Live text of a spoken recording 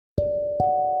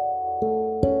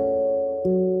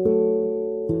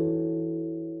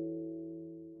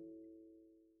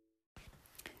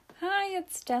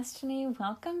it's Destiny.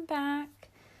 Welcome back.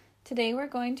 Today we're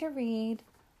going to read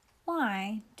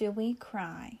Why Do We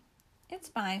Cry? It's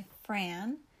by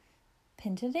Fran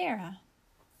Pintadera.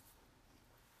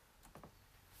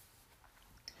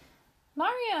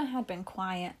 Mario had been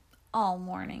quiet all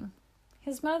morning.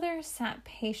 His mother sat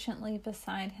patiently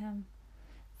beside him.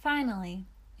 Finally,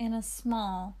 in a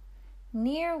small,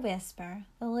 near whisper,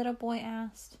 the little boy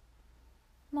asked,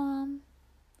 "Mom,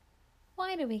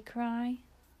 why do we cry?"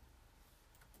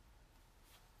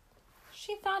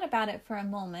 She thought about it for a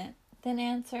moment, then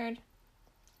answered,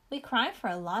 "We cry for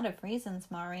a lot of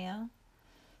reasons, Mario.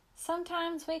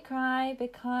 Sometimes we cry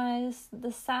because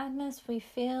the sadness we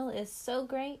feel is so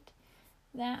great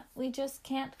that we just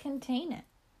can't contain it.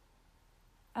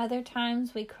 Other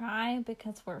times we cry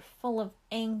because we're full of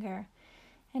anger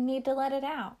and need to let it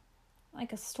out,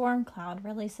 like a storm cloud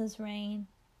releases rain.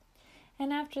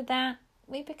 And after that,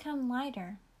 we become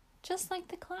lighter, just like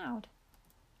the cloud.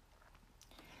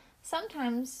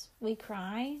 Sometimes we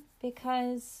cry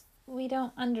because we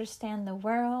don't understand the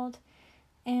world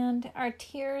and our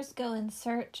tears go in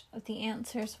search of the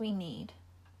answers we need.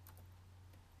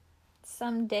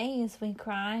 Some days we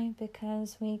cry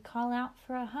because we call out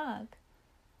for a hug,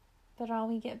 but all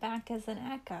we get back is an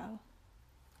echo.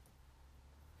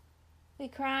 We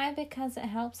cry because it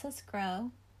helps us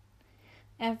grow.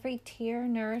 Every tear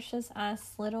nourishes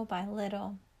us little by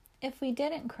little. If we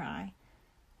didn't cry,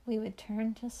 we would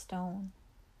turn to stone.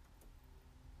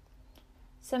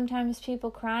 Sometimes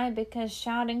people cry because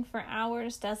shouting for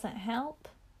hours doesn't help.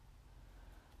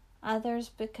 Others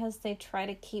because they try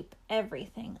to keep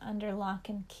everything under lock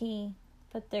and key,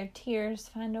 but their tears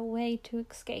find a way to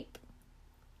escape.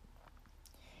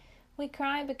 We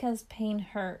cry because pain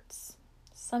hurts.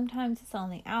 Sometimes it's on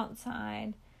the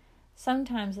outside.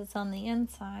 Sometimes it's on the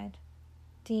inside.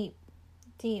 Deep,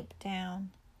 deep down.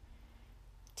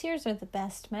 Tears are the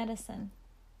best medicine.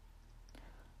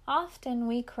 Often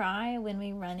we cry when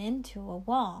we run into a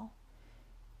wall.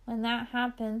 When that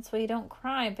happens, we don't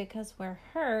cry because we're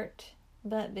hurt,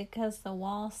 but because the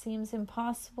wall seems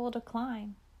impossible to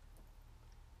climb.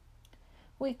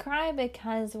 We cry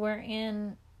because we're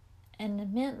in an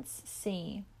immense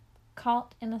sea,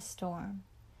 caught in a storm.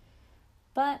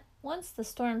 But once the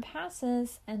storm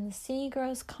passes and the sea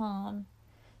grows calm,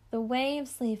 the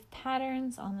waves leave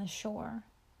patterns on the shore.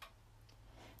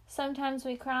 Sometimes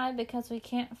we cry because we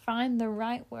can't find the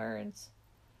right words.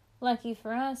 Lucky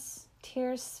for us,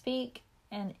 tears speak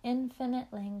an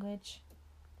infinite language.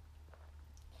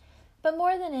 But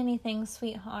more than anything,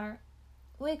 sweetheart,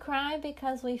 we cry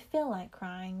because we feel like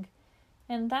crying,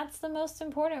 and that's the most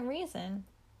important reason.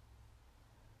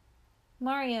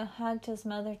 Mario hugged his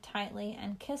mother tightly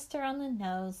and kissed her on the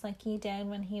nose like he did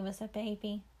when he was a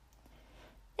baby.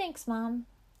 "Thanks, Mom.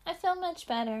 I feel much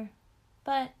better.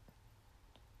 But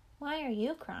why are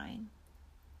you crying?"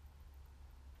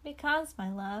 "Because, my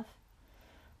love,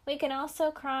 we can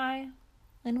also cry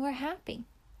when we're happy."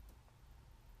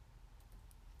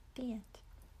 The end.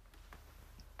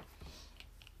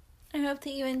 I hope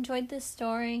that you enjoyed this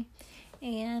story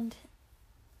and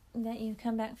that you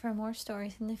come back for more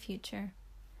stories in the future.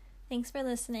 Thanks for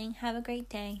listening. Have a great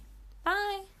day.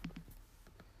 Bye.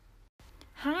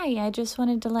 Hi, I just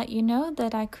wanted to let you know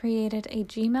that I created a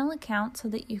Gmail account so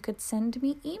that you could send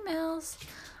me emails.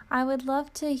 I would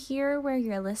love to hear where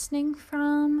you're listening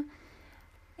from.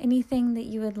 Anything that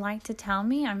you would like to tell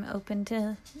me, I'm open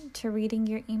to reading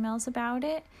your emails about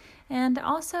it. And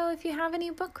also, if you have any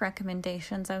book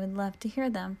recommendations, I would love to hear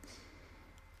them.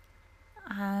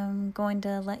 I'm going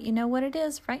to let you know what it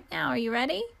is right now. Are you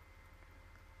ready?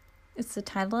 It's the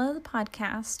title of the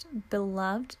podcast,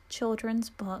 Beloved Children's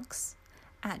Books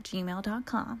at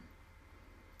gmail.com.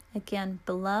 Again,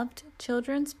 Beloved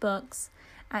Children's Books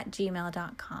at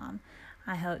gmail.com.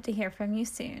 I hope to hear from you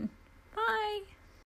soon.